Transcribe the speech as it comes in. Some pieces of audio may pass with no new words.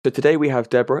So today we have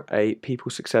Deborah, a people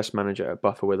success manager at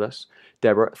Buffer with us.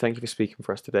 Deborah, thank you for speaking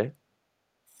for us today.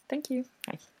 Thank you.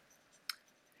 Hi.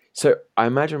 So I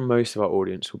imagine most of our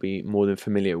audience will be more than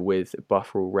familiar with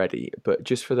Buffer already, but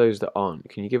just for those that aren't,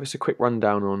 can you give us a quick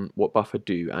rundown on what Buffer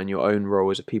do and your own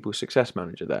role as a people success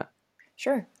manager there?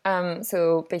 Sure.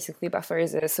 So basically, Buffer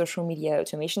is a social media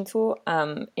automation tool.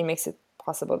 It makes it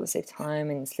possible to save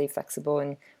time and stay flexible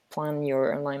and plan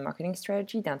your online marketing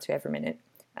strategy down to every minute.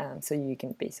 So you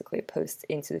can basically post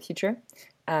into the future.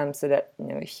 So that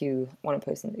if you want to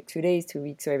post in like 2 days, 2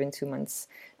 weeks, or even 2 months,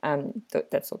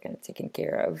 that's all kind of taken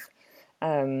care of.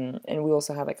 And we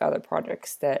also have like other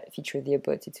projects that feature the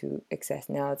ability to access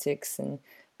analytics and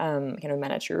kind of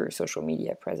manage your social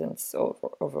media presence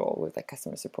overall with like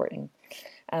customer support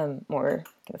and more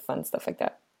kind of fun stuff like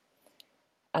that.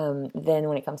 Then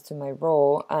when it comes to my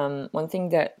role, one thing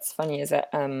that's funny is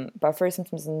that Buffer is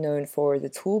sometimes known for the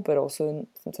tool, but also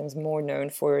sometimes more known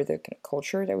for the kind of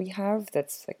culture that we have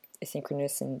that's like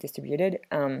asynchronous and distributed.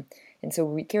 And so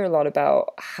we care a lot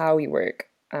about how we work,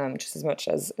 just as much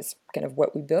as kind of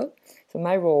what we build. So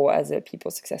my role as a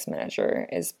people success manager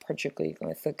is particularly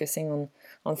kind of focusing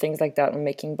on things like that and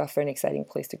making Buffer an exciting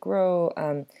place to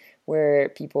grow, where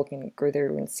people can grow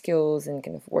their own skills and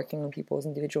kind of working on people's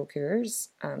individual careers.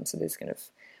 So this is kind of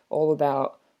all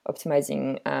about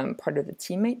optimizing part of the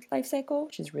teammate life cycle,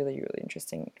 which is really, really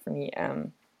interesting for me.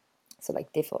 So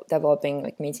like developing,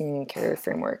 like maintaining career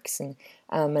frameworks and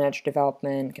manager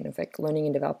development, kind of like learning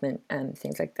and development and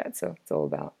things like that. So it's all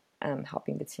about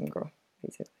helping the team grow,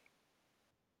 basically.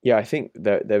 Yeah, I think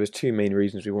that there was two main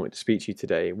reasons we wanted to speak to you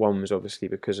today. One was obviously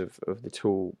because of the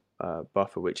tool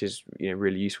Buffer, which is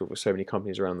really useful for so many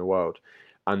companies around the world,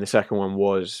 and the second one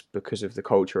was because of the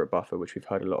culture at Buffer, which we've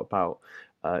heard a lot about.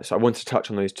 So I wanted to touch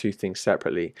on those two things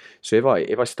separately. So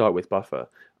if I start with Buffer,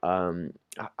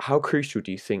 how crucial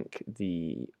do you think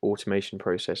the automation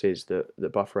process is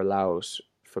that Buffer allows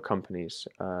for companies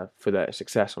for their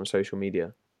success on social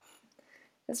media?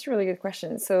 That's a really good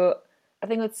question. So I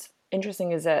think what's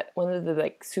interesting is that one of the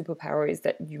like superpowers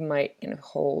that you might kind of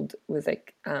hold with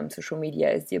like social media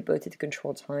is the ability to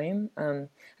control time.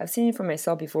 I've seen it for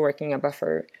myself before working at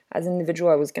Buffer. As an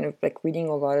individual, I was kind of like reading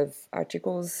a lot of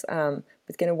articles,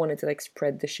 but kind of wanted to like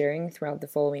spread the sharing throughout the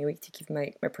following week to keep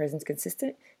my presence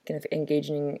consistent, kind of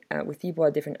engaging with people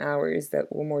at different hours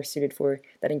that were more suited for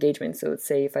that engagement. So let's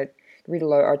say if I read a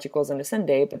lot of articles on a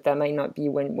Sunday, but that might not be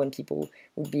when people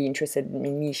would be interested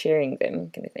in me sharing them,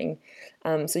 kind of thing.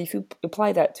 So if you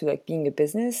apply that to like being a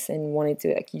business and wanting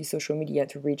to like use social media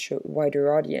to reach a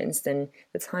wider audience, then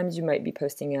the times you might be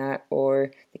posting at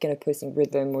or the kind of posting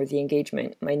rhythm or the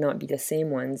engagement might not be the same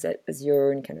ones as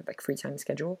your own kind of like free time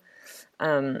schedule.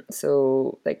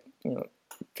 So like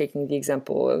taking the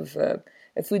example of a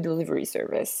food delivery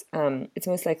service, it's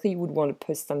most likely you would want to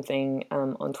post something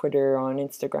on Twitter or on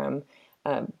Instagram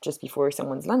just before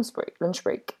someone's lunch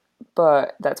break.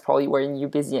 But that's probably when you're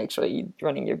busy actually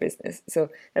running your business. So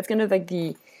that's kind of like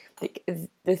the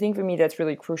thing for me that's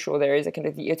really crucial there is that kind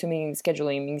of the automating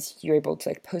scheduling means you're able to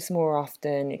like post more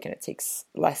often. It kind of takes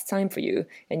less time for you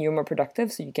and you're more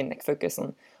productive, so you can like focus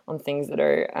on things that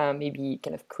are maybe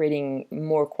kind of creating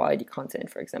more quality content,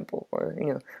 for example, or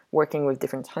working with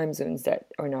different time zones that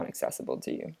are not accessible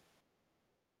to you.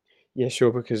 Yeah,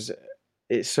 sure, because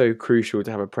it's so crucial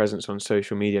to have a presence on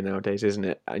social media nowadays, isn't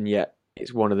it? And yet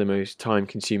it's one of the most time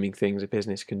consuming things a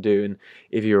business can do. And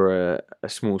if you're a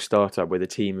small startup with a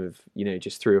team of,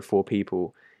 just three or four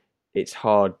people, it's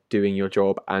hard doing your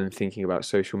job and thinking about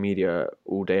social media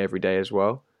all day, every day as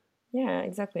well. Yeah,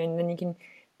 exactly. And then you can,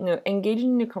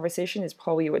 engaging in the conversation is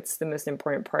probably what's the most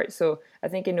important part. So I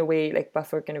think in a way, like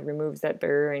Buffer kind of removes that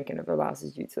barrier and kind of allows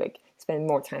you to like spend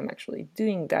more time actually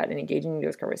doing that and engaging in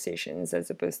those conversations as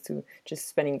opposed to just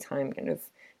spending time kind of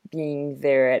being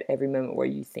there at every moment where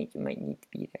you think you might need to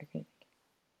be there.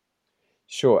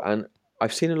 Sure, and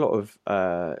I've seen a lot of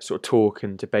sort of talk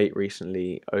and debate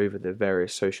recently over the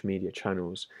various social media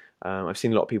channels. I've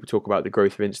seen a lot of people talk about the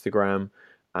growth of Instagram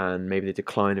and maybe the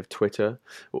decline of Twitter.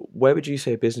 Where would you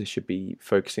say a business should be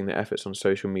focusing their efforts on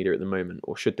social media at the moment,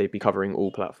 or should they be covering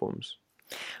all platforms?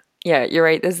 Yeah, you're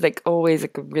right. There's like always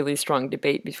like a really strong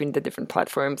debate between the different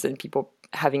platforms and people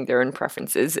having their own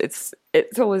preferences.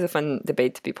 It's always a fun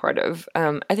debate to be part of.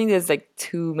 I think there's like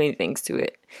two main things to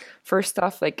it. First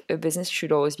off, like a business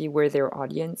should always be where their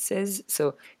audience is.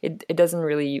 So it doesn't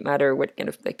really matter what kind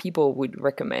of like people would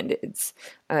recommend.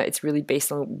 It's really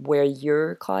based on where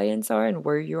your clients are and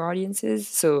where your audience is.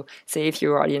 So say if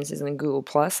your audience is on Google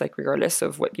Plus, like regardless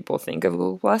of what people think of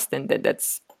Google Plus, then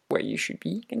that's where you should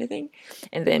be, kind of thing.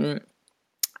 And then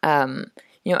um,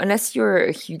 unless you're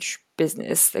a huge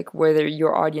business, like whether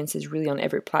your audience is really on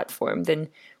every platform, then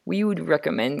we would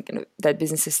recommend that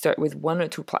businesses start with one or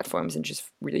two platforms and just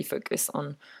really focus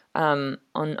on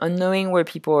knowing where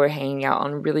people are hanging out,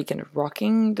 on really kind of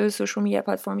rocking those social media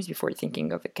platforms before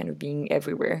thinking of it kind of being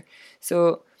everywhere.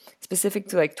 So specific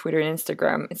to like Twitter and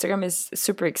Instagram is a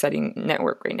super exciting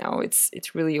network right now.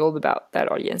 It's really all about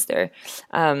that audience there.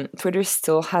 Twitter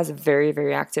still has a very,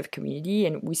 very active community,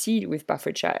 and we see it with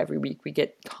Buffer Chat every week. We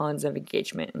get tons of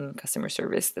engagement and customer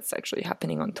service that's actually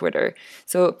happening on Twitter.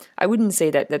 So I wouldn't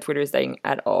say that Twitter is dying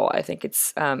at all. I think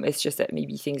it's just that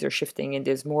maybe things are shifting and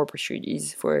there's more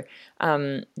opportunities for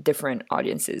different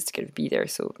audiences to kind of be there.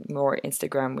 So more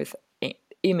Instagram with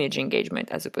image engagement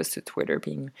as opposed to Twitter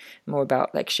being more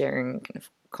about like sharing kind of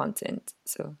content.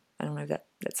 So I don't know if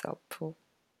that's helpful.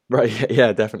 Right,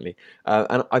 yeah, definitely.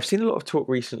 And I've seen a lot of talk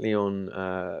recently on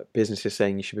businesses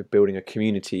saying you should be building a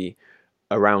community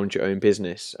around your own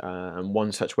business. And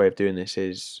one such way of doing this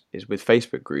is with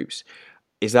Facebook groups.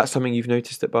 Is that something you've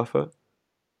noticed at Buffer?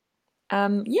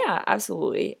 Yeah,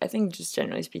 absolutely. I think just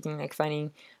generally speaking, like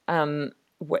finding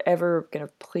whatever kind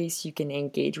of place you can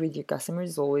engage with your customers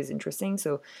is always interesting.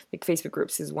 So like Facebook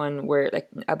groups is one where like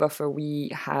at Buffer we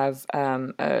have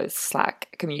a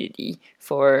Slack community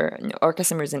for our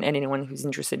customers and anyone who's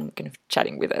interested in kind of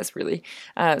chatting with us really.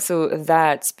 So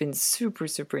that's been super,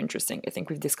 super interesting. I think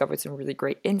we've discovered some really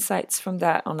great insights from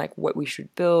that on like what we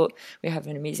should build. We have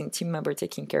an amazing team member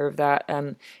taking care of that.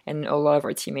 And a lot of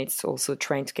our teammates also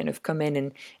trying to kind of come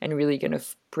in and really kind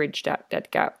of bridge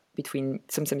that gap between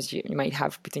sometimes you might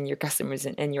have between your customers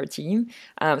and your team.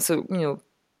 So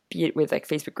be it with like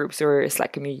Facebook groups or a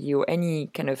Slack community or any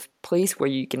kind of place where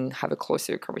you can have a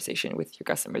closer conversation with your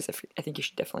customers, I think you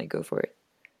should definitely go for it.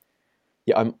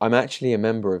 Yeah, I'm actually a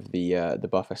member of the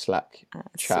Buffer Slack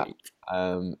chat, Sweet.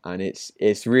 and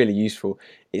it's really useful.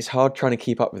 It's hard trying to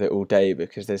keep up with it all day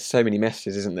because there's so many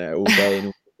messages, isn't there, all day in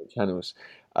all different channels.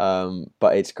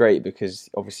 But it's great because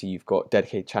obviously you've got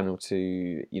dedicated channel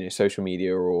to social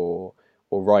media or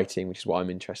writing, which is what I'm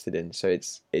interested in. So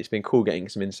it's been cool getting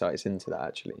some insights into that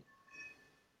actually.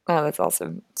 Wow, that's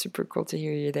awesome. Super cool to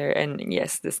hear you there. And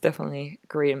yes, there's definitely a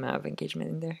great amount of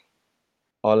engagement in there.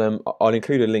 I'll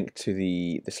include a link to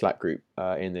the Slack group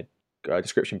in the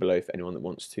description below for anyone that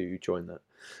wants to join that.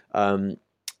 Um,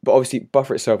 but obviously,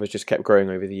 Buffer itself has just kept growing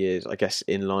over the years, I guess,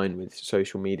 in line with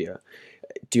social media.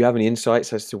 Do you have any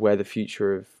insights as to where the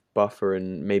future of Buffer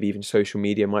and maybe even social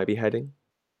media might be heading?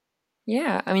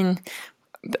 Yeah, I mean,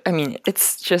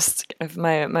 it's just kind of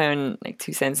my own like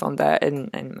 2 cents on that and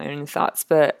my own thoughts.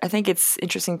 But I think it's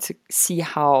interesting to see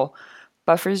how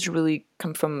buffers really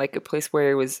come from like a place where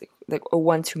it was like a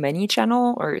one to many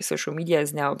channel, or social media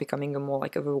is now becoming a more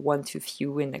like of a one to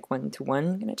few and like one to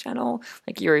one kind of channel,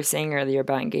 like you were saying earlier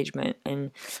about engagement.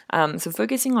 And so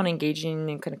focusing on engaging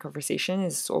in kind of conversation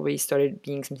has always started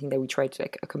being something that we try to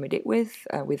like accommodate with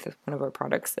one of our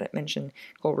products that I mentioned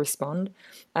called Respond.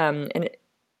 And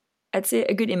I'd say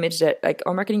a good image that like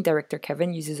our marketing director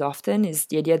Kevin uses often is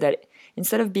the idea that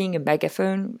instead of being a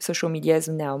megaphone, social media is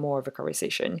now more of a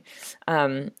conversation,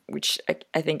 which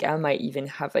I think I might even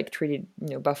have like treated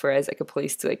Buffer as like a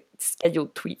place to like schedule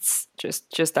tweets,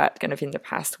 just that kind of in the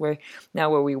past. Where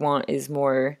now what we want is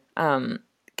more kind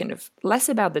of less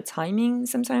about the timing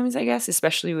sometimes, I guess,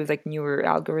 especially with like newer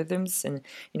algorithms. And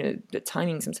the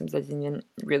timing sometimes doesn't even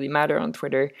really matter on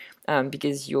Twitter,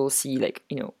 because you'll see like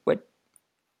what,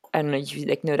 I don't know if you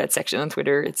like know that section on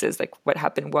Twitter. It says like what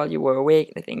happened while you were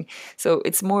awake, I think. So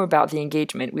it's more about the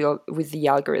engagement with the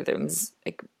algorithms.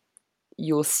 Like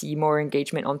you'll see more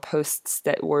engagement on posts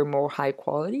that were more high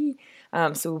quality.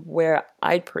 So where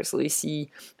I personally see,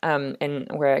 and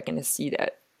where I can see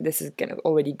that this is kind of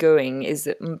already going, is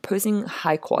that posting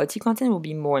high quality content will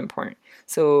be more important.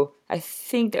 So I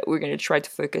think that we're going to try to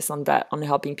focus on that, on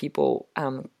helping people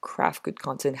craft good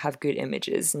content, have good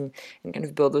images, and kind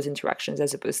of build those interactions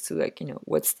as opposed to like,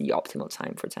 what's the optimal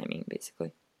time for timing,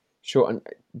 basically. Sure. And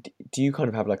do you kind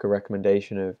of have like a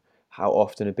recommendation of how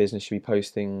often a business should be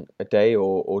posting a day,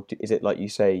 or is it like you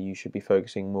say you should be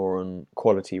focusing more on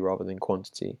quality rather than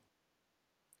quantity?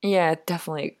 Yeah,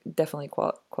 definitely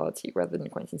quality rather than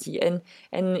quantity, and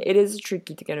it is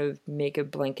tricky to kind of make a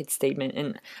blanket statement.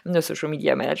 And I'm no social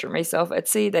media manager myself. I'd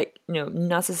say that not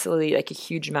necessarily like a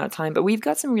huge amount of time, but we've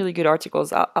got some really good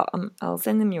articles. I'll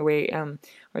send them your way.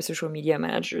 Our social media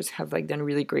managers have like done a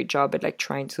really great job at like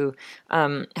trying to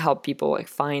help people like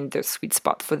find the sweet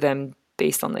spot for them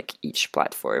based on like each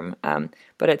platform.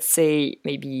 But I'd say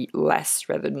maybe less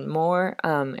rather than more,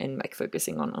 and like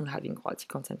focusing on having quality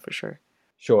content for sure.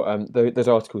 Sure. Those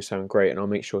articles sound great, and I'll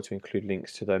make sure to include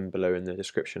links to them below in the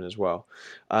description as well.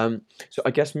 So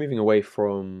I guess moving away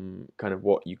from kind of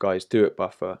what you guys do at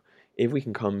Buffer, if we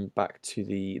can come back to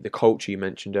the culture you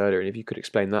mentioned earlier, and if you could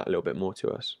explain that a little bit more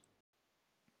to us.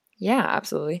 Yeah,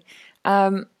 absolutely.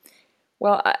 Um,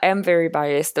 well, I am very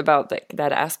biased about like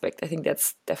that aspect. I think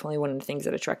that's definitely one of the things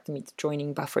that attracted me to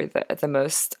joining Buffer the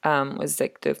most, was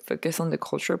like the focus on the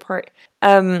culture part.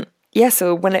 Yeah,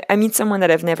 so when I meet someone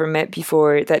that I've never met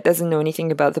before that doesn't know anything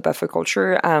about the Buffer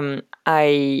culture,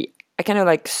 I kind of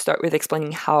like start with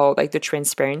explaining how like the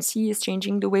transparency is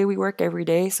changing the way we work every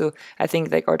day. So I think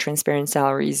like our transparent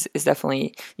salaries is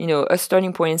definitely, a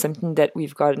starting point and something that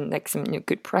we've gotten like some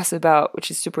good press about, which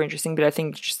is super interesting. But I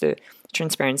think just the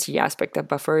transparency aspect of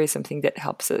Buffer is something that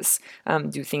helps us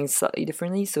do things slightly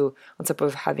differently. So on top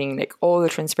of having like all the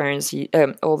transparency,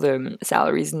 all the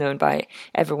salaries known by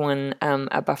everyone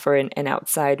at Buffer and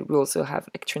outside, we also have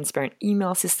like a transparent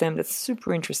email system that's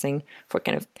super interesting for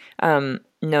kind of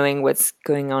knowing what's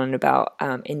going on about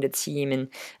in the team. And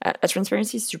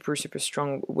transparency is super super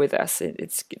strong with us.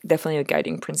 It's definitely a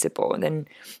guiding principle. And then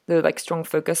the like strong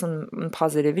focus on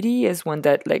positivity is one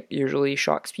that like usually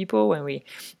shocks people when we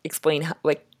explain how,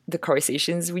 like the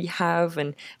conversations we have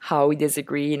and how we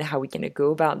disagree and how we can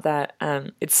go about that.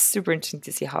 It's super interesting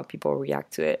to see how people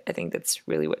react to it. I think that's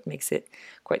really what makes it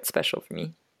quite special for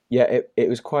me. Yeah, it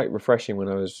was quite refreshing when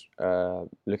I was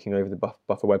looking over the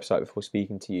Buffer website before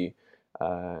speaking to you,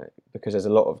 because there's a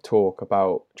lot of talk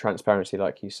about transparency,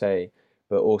 like you say,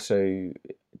 but also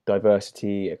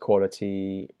diversity,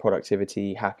 equality,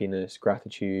 productivity, happiness,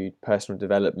 gratitude, personal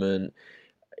development,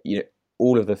 you know,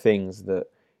 all of the things that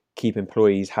keep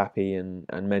employees happy and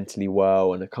mentally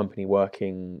well and a company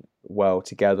working well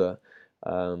together.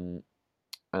 Um,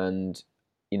 and,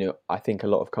 I think a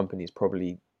lot of companies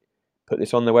probably put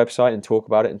this on their website and talk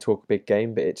about it and talk a big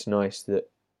game, but it's nice that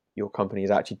your company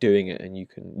is actually doing it and you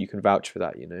can vouch for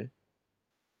that.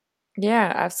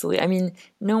 Yeah, absolutely. I mean,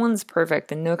 no one's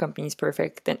perfect and no company's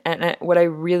perfect. And what I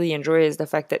really enjoy is the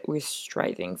fact that we're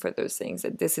striving for those things,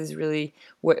 that this is really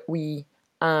what we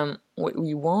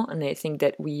want. And I think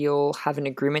that we all have an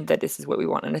agreement that this is what we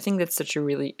want. And I think that's such a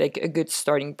really like a good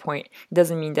starting point. It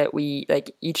doesn't mean that we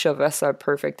like each of us are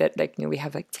perfect, that like we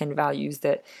have like 10 values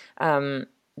um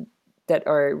that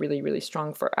are really really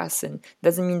strong for us, and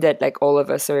doesn't mean that like all of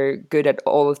us are good at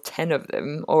all of 10 of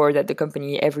them, or that the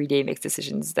company every day makes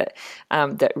decisions that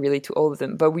relate to all of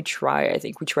them. But we try, I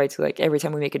think we try to like every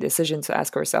time we make a decision to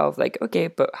ask ourselves like, okay,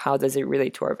 but how does it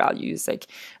relate to our values? Like,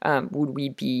 would we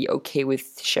be okay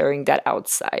with sharing that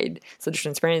outside? So the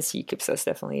transparency keeps us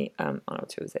definitely on our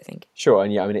toes, I think. Sure,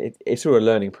 and yeah, I mean it's sort of a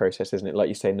learning process, isn't it? Like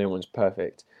you say, no one's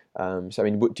perfect. So I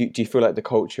mean, do you feel like the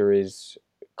culture is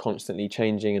constantly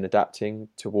changing and adapting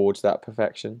towards that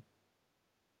perfection?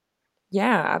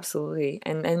 Yeah, absolutely.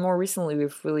 And more recently,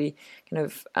 we've really kind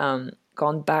of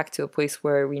gone back to a place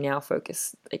where we now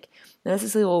focus like not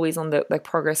necessarily always on the like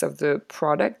progress of the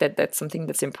product. That's something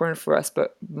that's important for us,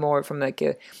 but more from like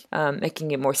a making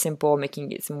it more simple,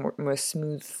 making it more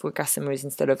smooth for customers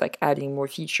instead of like adding more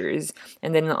features.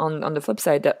 And then on the flip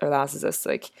side, that allows us to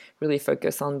like really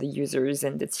focus on the users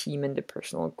and the team and the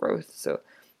personal growth. So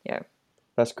yeah.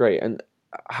 That's great. And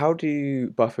how do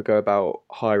Buffer go about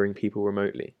hiring people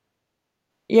remotely?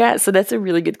 Yeah, so that's a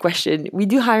really good question. We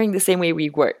do hiring the same way we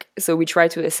work. So we try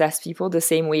to assess people the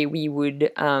same way we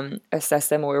would assess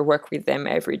them or work with them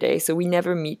every day. So we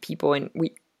never meet people, and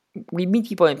we meet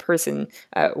people in person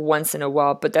once in a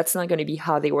while, but that's not going to be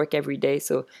how they work every day.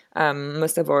 So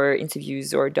most of our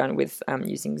interviews are done with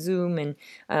using Zoom,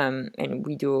 and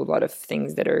we do a lot of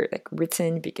things that are like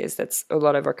written, because that's a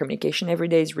lot of our communication every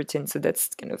day is written. So that's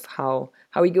kind of how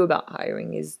we go about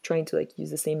hiring, is trying to like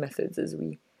use the same methods as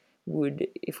we would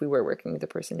if we were working with a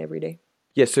person every day.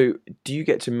 Yeah, so do you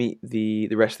get to meet the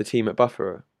rest of the team at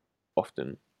Buffer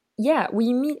often? Yeah,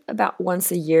 we meet about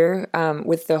once a year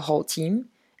with the whole team,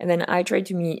 and then I try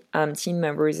to meet team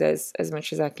members as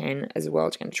much as I can as well,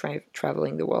 to kind of try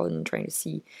traveling the world and trying to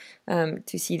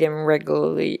see them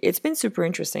regularly. It's been super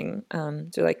interesting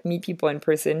to like meet people in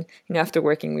person. After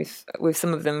working with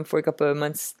some of them for a couple of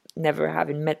months, never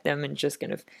having met them, and just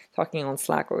kind of talking on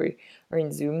Slack or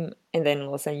in Zoom, and then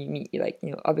all of a sudden you meet, like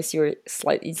obviously you're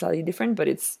slightly different, but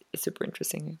it's super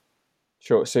interesting.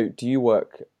 Sure. So do you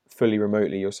work fully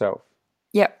remotely yourself?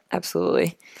 Yeah,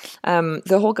 absolutely.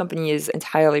 The whole company is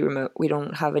entirely remote. We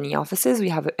don't have any offices. We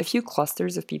have a few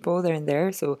clusters of people there and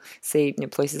there. So, say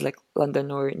places like London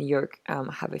or New York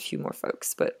have a few more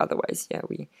folks, but otherwise, yeah,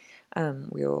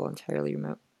 we're all entirely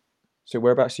remote. So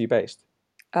whereabouts are you based?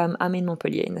 I'm in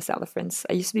Montpellier, in the south of France.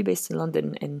 I used to be based in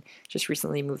London and just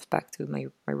recently moved back to my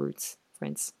roots,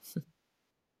 France.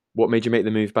 What made you make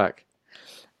the move back?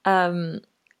 Um,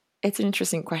 it's an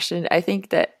interesting question. I think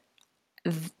that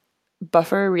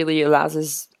Buffer really allows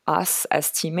us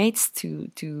as teammates to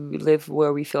live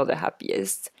where we feel the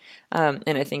happiest. And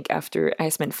I think after I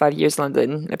spent 5 years in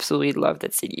London, absolutely loved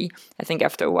that city. I think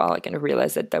after a while, I kind of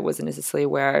realized that that wasn't necessarily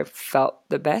where I felt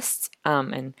the best.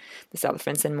 And the south of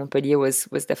France and Montpellier was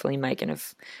definitely my kind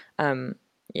of um,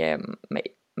 yeah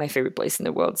my favorite place in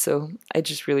the world. So I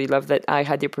just really love that I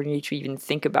had the opportunity to even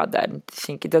think about that and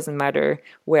think it doesn't matter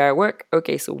where I work.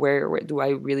 Okay, so where do I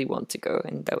really want to go?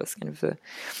 And that was kind of the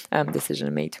decision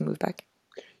I made to move back.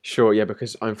 Sure, yeah,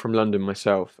 because I'm from London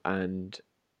myself, and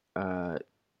uh,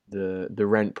 the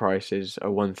rent prices are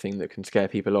one thing that can scare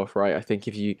people off, right? I think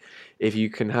if you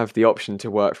can have the option to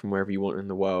work from wherever you want in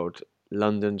the world,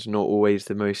 London's not always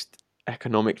the most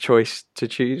economic choice to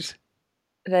choose.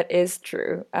 That is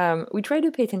true. We try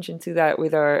to pay attention to that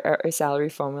with our salary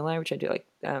formula. We try to like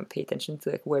pay attention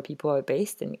to like where people are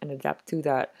based and adapt to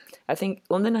that. I think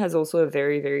London has also a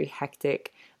very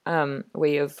hectic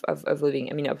way of living.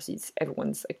 I mean, obviously it's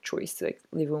everyone's like choice to like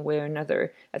live one way or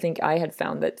another. I think I had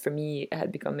found that for me, it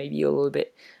had become maybe a little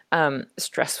bit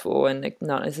stressful and like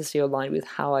not necessarily aligned with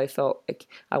how I felt like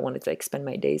I wanted to like spend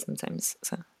my day sometimes.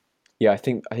 So. Yeah, I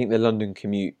think the London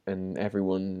commute and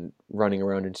everyone running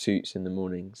around in suits in the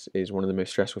mornings is one of the most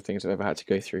stressful things I've ever had to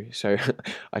go through. So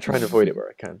I try and avoid it where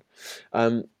I can.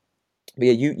 Um, But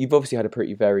yeah, you've obviously had a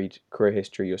pretty varied career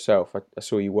history yourself. I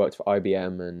saw you worked for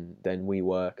IBM and then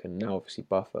WeWork and now obviously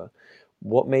Buffer.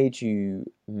 What made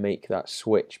you make that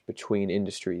switch between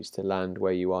industries to land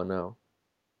where you are now?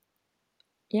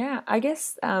 Yeah, I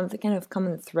guess the kind of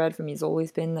common thread for me has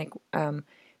always been like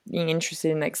being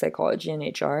interested in like psychology and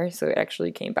HR. So it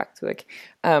actually came back to like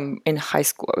in high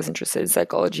school I was interested in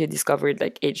psychology. I discovered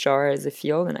like HR as a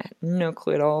field, and I had no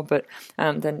clue at all. But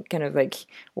then kind of like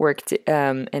worked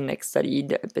and like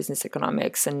studied business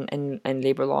economics and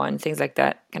labor law and things like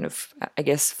that. Kind of I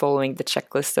guess following the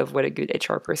checklist of what a good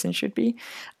HR person should be.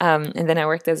 And then I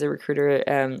worked as a recruiter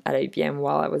at IBM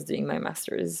while I was doing my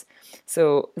master's.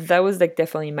 So that was like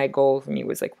definitely my goal for me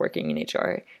was like working in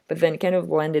HR. But then kind of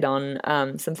landed on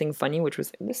something funny, which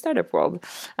was the startup world.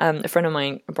 A friend of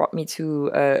mine brought me to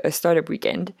a startup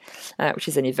weekend, which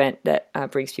is an event that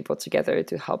brings people together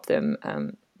to help them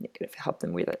kind of help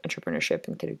them with entrepreneurship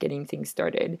and kind of getting things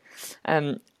started.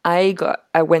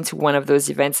 I went to one of those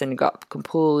events and got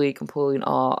completely in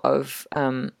awe of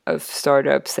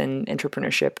startups and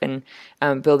entrepreneurship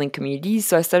and building communities.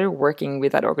 So I started working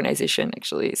with that organization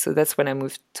actually. So that's when I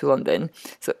moved to London.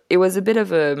 So it was a bit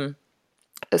of a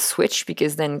switch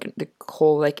because then the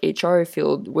whole like HR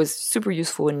field was super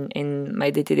useful in my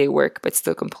day-to-day work, but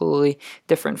still completely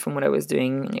different from what I was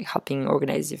doing, like helping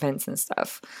organize events and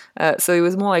stuff. So it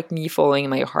was more like me following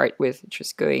my heart with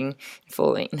just going,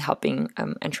 following and helping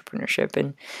entrepreneurship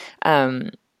and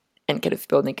kind of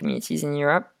building communities in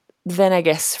Europe. Then I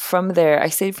guess from there, I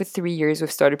stayed for 3 years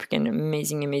with Startup, an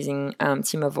amazing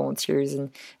team of volunteers,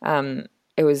 and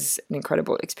it was an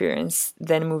incredible experience.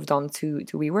 Then moved on to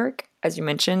WeWork, as you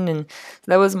mentioned, and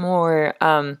that was more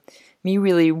me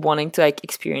really wanting to like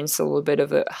experience a little bit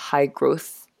of a high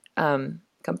growth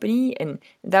company, and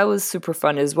that was super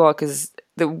fun as well because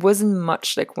there wasn't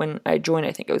much like when I joined.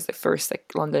 I think I was the first like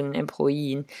London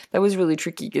employee, and that was really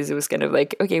tricky because it was kind of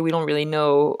like okay, we don't really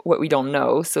know what we don't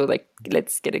know, so like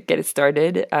let's get it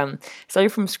started. Starting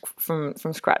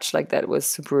from scratch like that was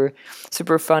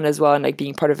super fun as well, and like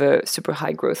being part of a super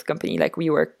high growth company like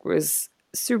WeWork was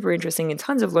super interesting and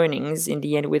tons of learnings in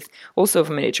the end with also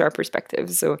from an HR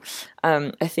perspective. So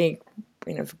I think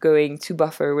going to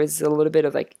Buffer was a little bit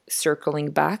of like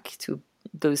circling back to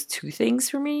those two things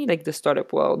for me, like the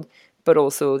startup world, but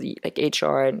also the like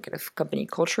HR and kind of company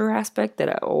culture aspect that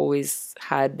I always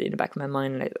had in the back of my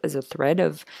mind like, as a thread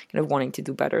of kind of wanting to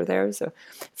do better there. So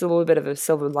it's a little bit of a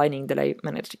silver lining that I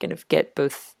managed to kind of get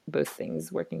both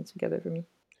things working together for me.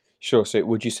 Sure. So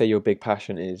would you say your big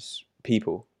passion is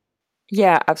people?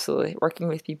 Yeah, absolutely. Working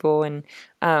with people and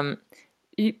um,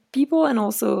 people, and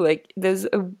also like there's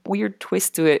a weird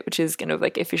twist to it, which is kind of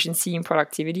like efficiency and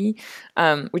productivity,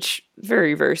 which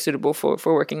very suitable for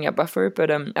working at Buffer. But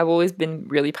I've always been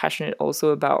really passionate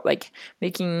also about like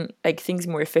making like things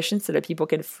more efficient so that people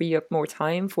can free up more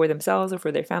time for themselves or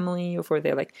for their family or for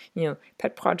their like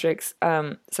pet projects.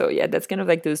 So yeah, that's kind of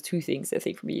like those two things I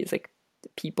think for me is like the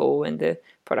people and the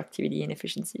productivity and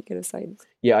efficiency kind of sides.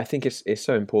 Yeah, I think it's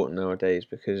so important nowadays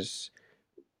because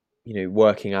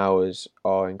working hours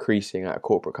are increasing at a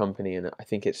corporate company, and I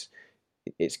think it's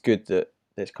good that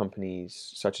there's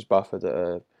companies such as Buffer that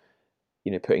are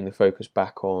putting the focus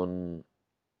back on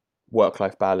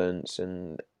work-life balance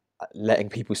and letting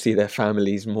people see their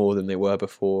families more than they were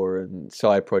before, and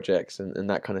side projects and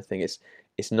that kind of thing.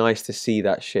 It's nice to see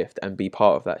that shift and be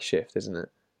part of that shift, isn't it?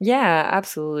 Yeah,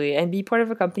 absolutely. And be part of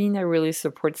a company that really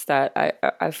supports that.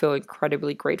 I feel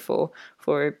incredibly grateful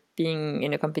for being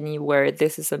in a company where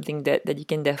this is something that you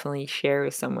can definitely share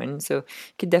with someone. So you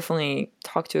could definitely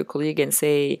talk to a colleague and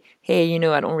say, hey,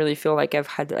 I don't really feel like I've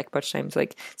had like much time to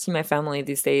like see my family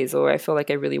these days, or I feel like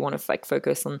I really want to like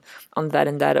focus on that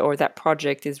and that, or that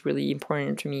project is really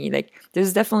important to me. Like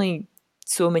there's definitely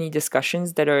so many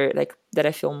discussions that are like that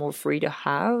I feel more free to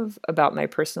have about my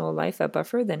personal life at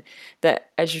Buffer than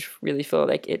that. I just really feel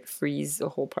like it frees a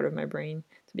whole part of my brain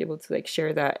to be able to like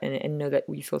share that and know that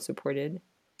we feel supported.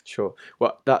 Sure.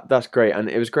 Well, that's great, and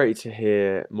it was great to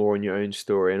hear more on your own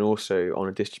story, and also on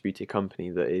a distributed company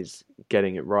that is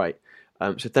getting it right.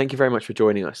 So thank you very much for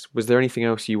joining us. Was there anything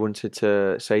else you wanted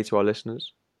to say to our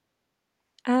listeners?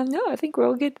 No, I think we're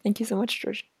all good. Thank you so much,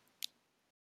 George.